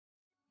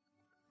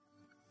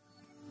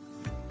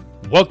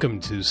Welcome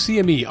to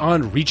CME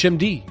on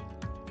ReachMD.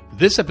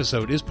 This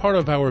episode is part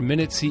of our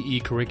Minute CE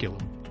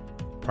curriculum.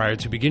 Prior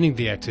to beginning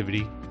the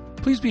activity,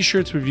 please be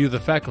sure to review the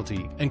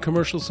faculty and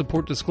commercial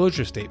support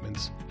disclosure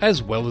statements,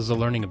 as well as the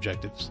learning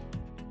objectives.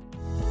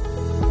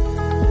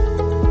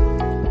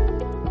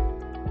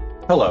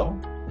 Hello,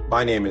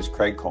 my name is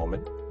Craig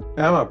Coleman,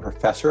 and I'm a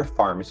professor of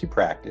pharmacy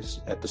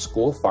practice at the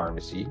School of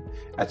Pharmacy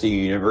at the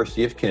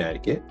University of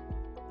Connecticut.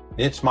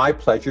 And it's my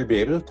pleasure to be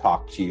able to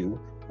talk to you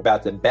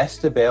about the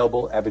best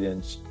available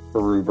evidence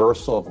for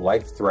reversal of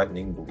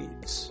life-threatening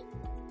bleeds.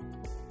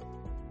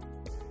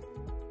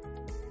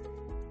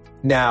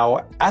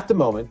 Now, at the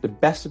moment, the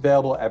best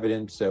available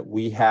evidence that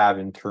we have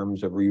in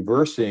terms of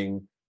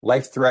reversing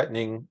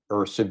life-threatening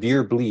or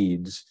severe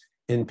bleeds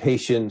in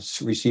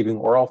patients receiving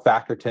oral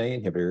factor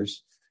Xa inhibitors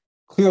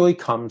clearly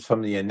comes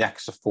from the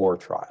ANNEXA-4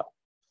 trial.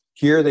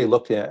 Here they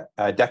looked at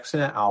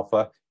andexanet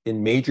alfa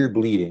in major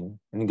bleeding,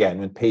 and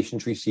again, in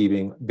patients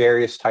receiving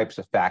various types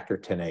of factor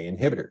Xa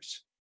inhibitors.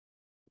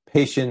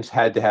 Patients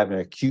had to have an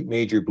acute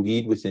major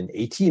bleed within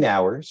 18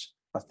 hours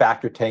of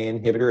factor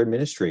Xa inhibitor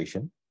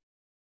administration.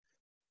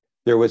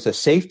 There was a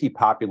safety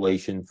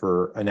population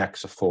for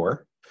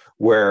ANNEXA-4,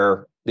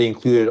 where they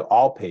included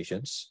all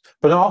patients,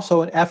 but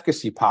also an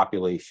efficacy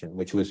population,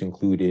 which was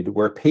included,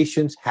 where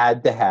patients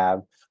had to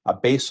have a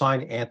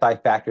baseline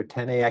anti-factor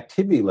Xa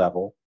activity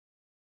level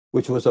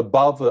which was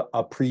above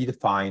a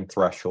predefined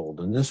threshold.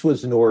 And this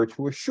was in order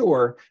to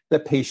assure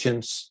that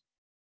patients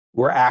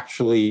were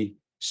actually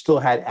still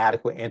had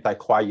adequate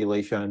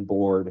anticoagulation on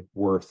board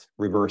worth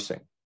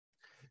reversing.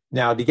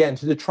 Now, to get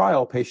into the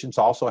trial, patients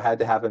also had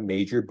to have a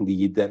major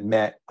bleed that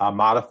met a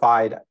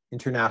modified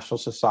International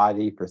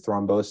Society for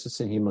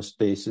Thrombosis and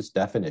Hemostasis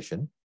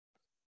definition.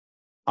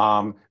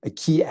 A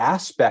key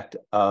aspect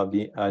of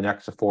the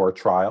ANNEXA-4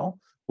 trial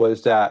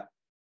was that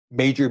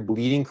major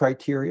bleeding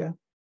criteria,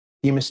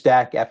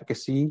 hemostatic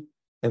efficacy,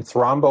 and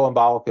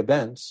thromboembolic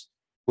events,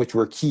 which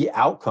were key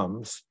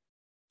outcomes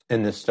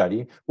in this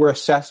study, were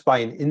assessed by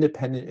an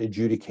independent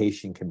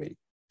adjudication committee,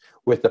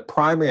 with the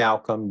primary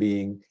outcome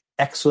being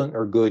excellent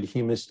or good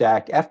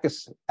hemostatic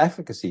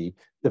efficacy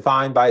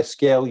defined by a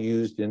scale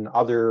used in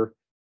other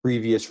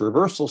previous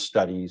reversal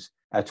studies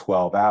at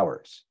 12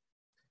 hours.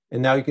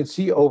 And now you can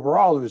see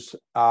overall, there's,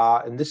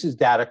 and this is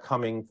data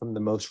coming from the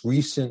most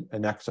recent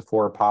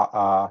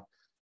ANNEXA-4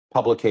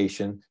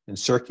 publication in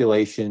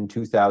Circulation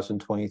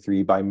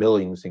 2023 by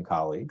Millings and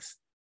colleagues.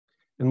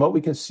 And what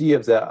we can see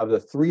of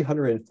the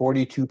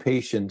 342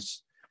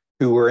 patients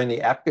who were in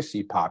the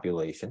efficacy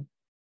population,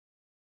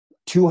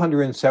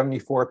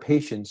 274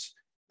 patients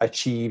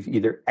achieve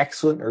either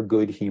excellent or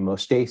good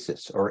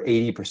hemostasis, or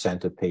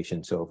 80% of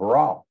patients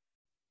overall.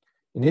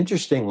 And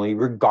interestingly,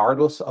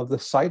 regardless of the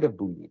site of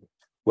bleed,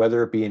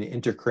 whether it be an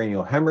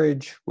intracranial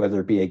hemorrhage, whether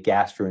it be a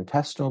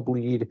gastrointestinal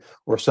bleed,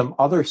 or some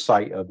other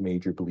site of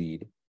major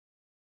bleed,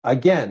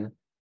 again,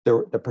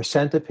 the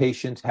percent of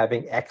patients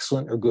having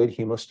excellent or good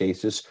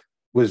hemostasis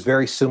was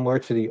very similar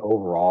to the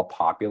overall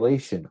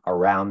population,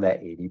 around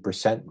that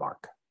 80%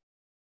 mark.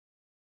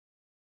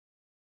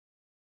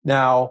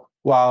 Now,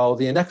 while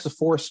the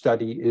ANNEXA-4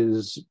 study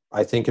is,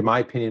 I think, in my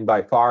opinion,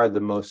 by far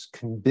the most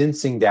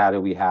convincing data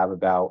we have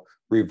about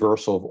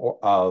reversal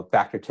of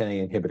factor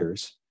Xa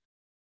inhibitors,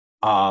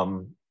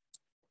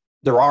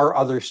 there are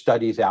other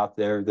studies out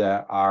there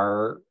that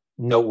are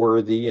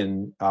noteworthy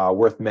and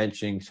worth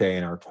mentioning, say,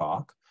 in our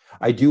talk.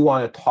 I do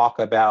want to talk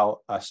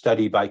about a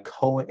study by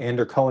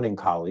Andrew Cohen and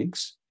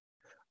colleagues,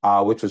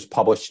 which was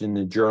published in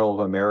the Journal of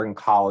American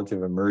College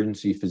of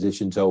Emergency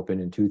Physicians Open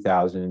in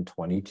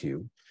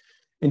 2022.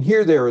 And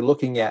here they were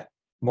looking at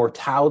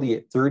mortality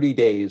at 30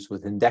 days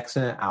with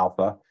andexanet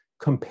alfa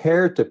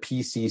compared to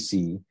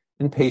PCC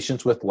in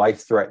patients with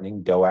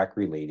life-threatening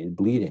DOAC-related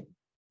bleeding.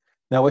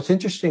 Now, what's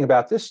interesting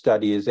about this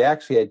study is they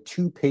actually had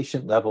two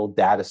patient-level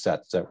data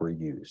sets that were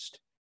used.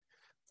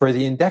 For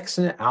the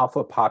andexanet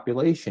alfa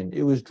population,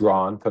 it was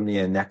drawn from the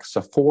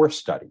ANNEXA-4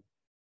 study.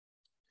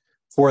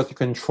 For the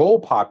control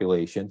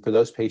population, for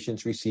those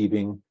patients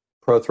receiving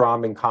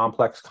prothrombin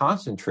complex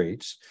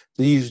concentrates,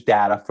 they used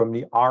data from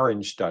the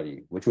ORANGE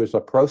study, which was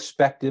a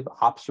prospective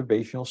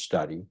observational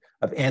study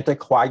of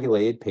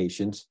anticoagulated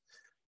patients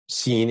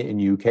seen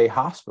in UK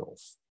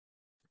hospitals.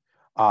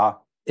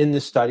 In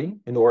this study,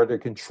 in order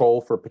to control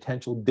for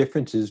potential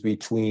differences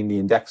between the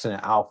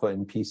andexanet alfa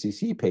and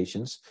PCC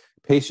patients,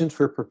 patients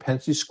were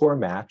propensity score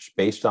matched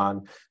based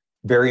on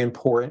very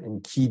important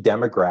and key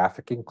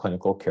demographic and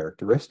clinical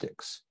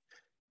characteristics.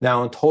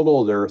 Now, in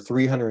total, there are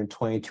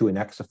 322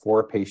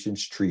 ANNEXA-4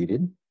 patients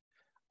treated,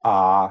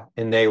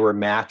 and they were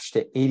matched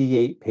to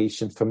 88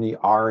 patients from the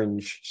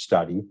ORANGE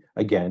study,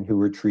 again, who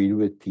were treated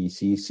with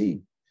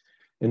PCC.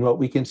 And what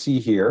we can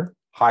see here,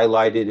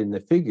 highlighted in the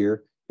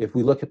figure, if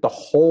we look at the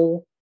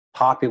whole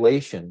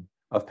population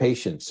of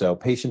patients, so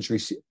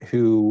patients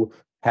who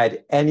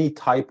had any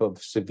type of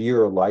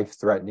severe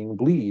life-threatening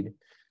bleed,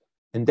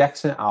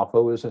 andexanet alfa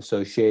was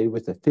associated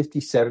with a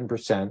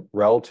 57%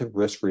 relative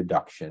risk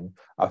reduction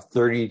of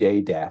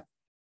 30-day death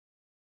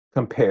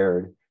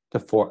compared to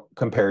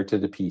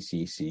the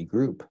PCC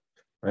group,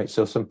 right?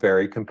 So some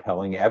very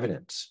compelling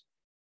evidence.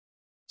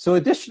 So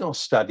additional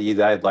study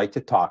that I'd like to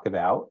talk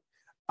about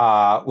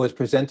was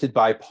presented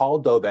by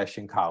Paul Dobesch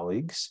and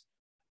colleagues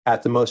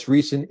at the most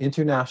recent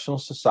International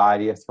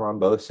Society of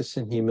Thrombosis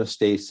and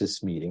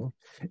Hemostasis meeting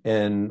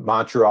in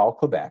Montreal,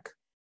 Quebec.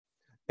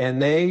 And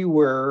they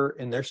were,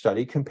 in their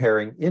study,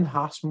 comparing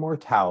in-hospital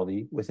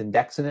mortality with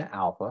andexanet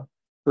alpha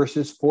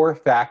versus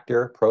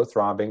 4-factor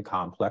prothrombin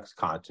complex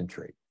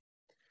concentrate.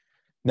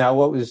 Now,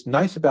 what was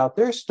nice about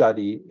their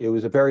study, it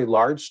was a very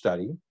large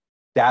study.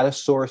 Data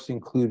source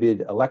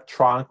included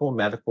electronic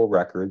medical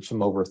records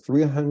from over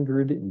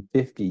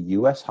 350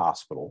 U.S.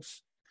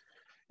 hospitals.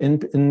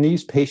 And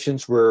these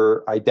patients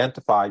were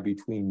identified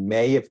between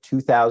May of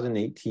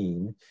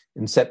 2018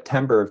 and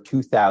September of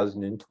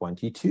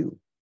 2022.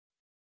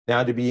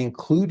 Now, to be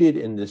included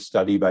in this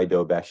study by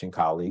Dobesch and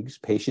colleagues,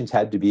 patients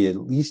had to be at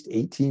least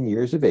 18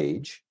 years of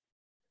age,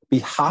 be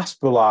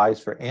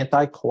hospitalized for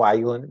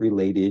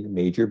anticoagulant-related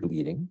major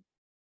bleeding,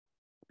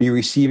 be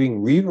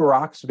receiving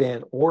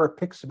rivaroxaban or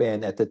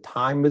apixaban at the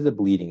time of the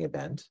bleeding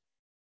event,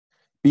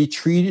 be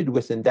treated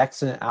with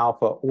andexanet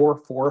alpha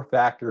or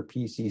 4-factor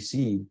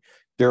PCC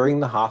during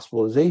the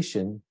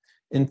hospitalization,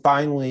 and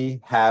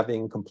finally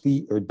having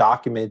complete or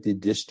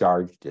documented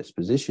discharge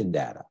disposition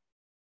data.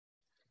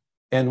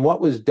 And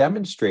what was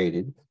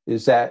demonstrated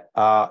is that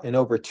in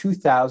over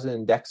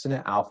 2,000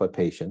 andexanet alpha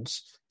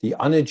patients, the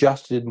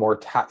unadjusted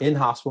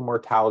in-hospital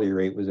mortality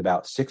rate was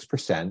about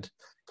 6%,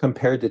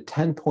 compared to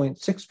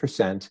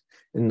 10.6%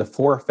 in the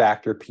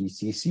 4-factor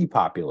PCC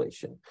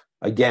population.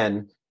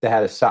 Again, they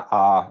had a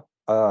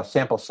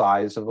sample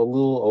size of a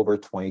little over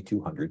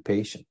 2,200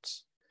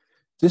 patients.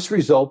 This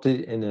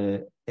resulted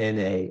in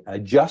an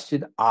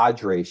adjusted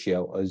odds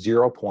ratio of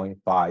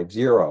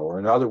 0.50, or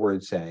in other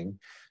words saying,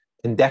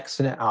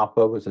 andexanet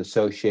alpha was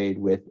associated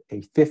with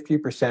a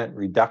 50%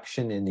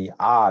 reduction in the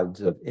odds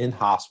of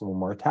in-hospital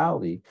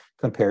mortality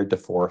compared to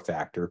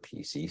 4-factor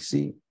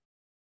PCC.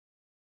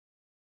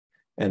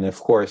 And of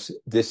course,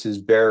 this is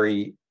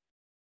very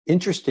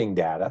interesting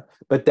data,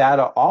 but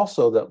data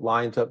also that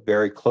lines up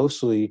very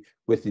closely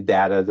with the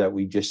data that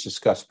we just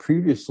discussed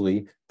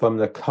previously from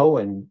the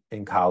Cohen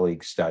and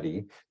colleagues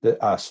study,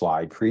 the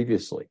slide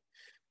previously.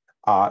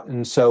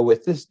 And so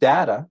with this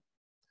data,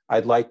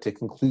 I'd like to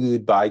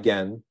conclude by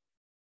again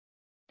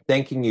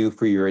thanking you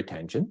for your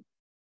attention.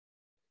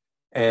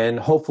 And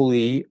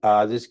hopefully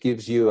this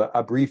gives you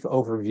a brief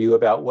overview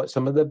about what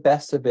some of the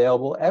best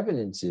available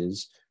evidence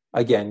is,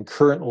 again,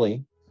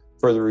 currently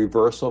for the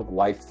reversal of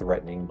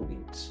life-threatening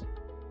bleeds.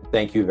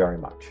 Thank you very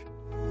much.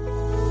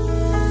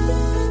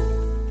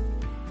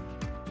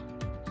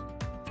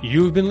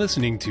 You've been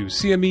listening to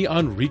CME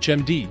on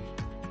ReachMD.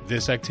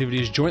 This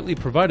activity is jointly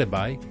provided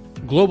by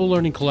Global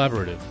Learning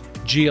Collaborative,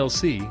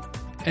 GLC,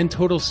 and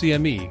Total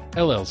CME,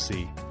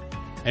 LLC,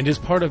 and is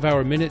part of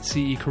our Minute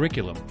CE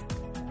curriculum.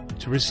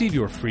 To receive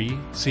your free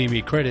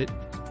CME credit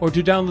or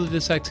to download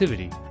this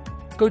activity,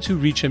 go to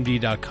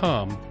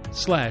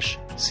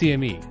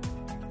reachmd.com/CME.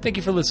 Thank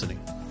you for listening.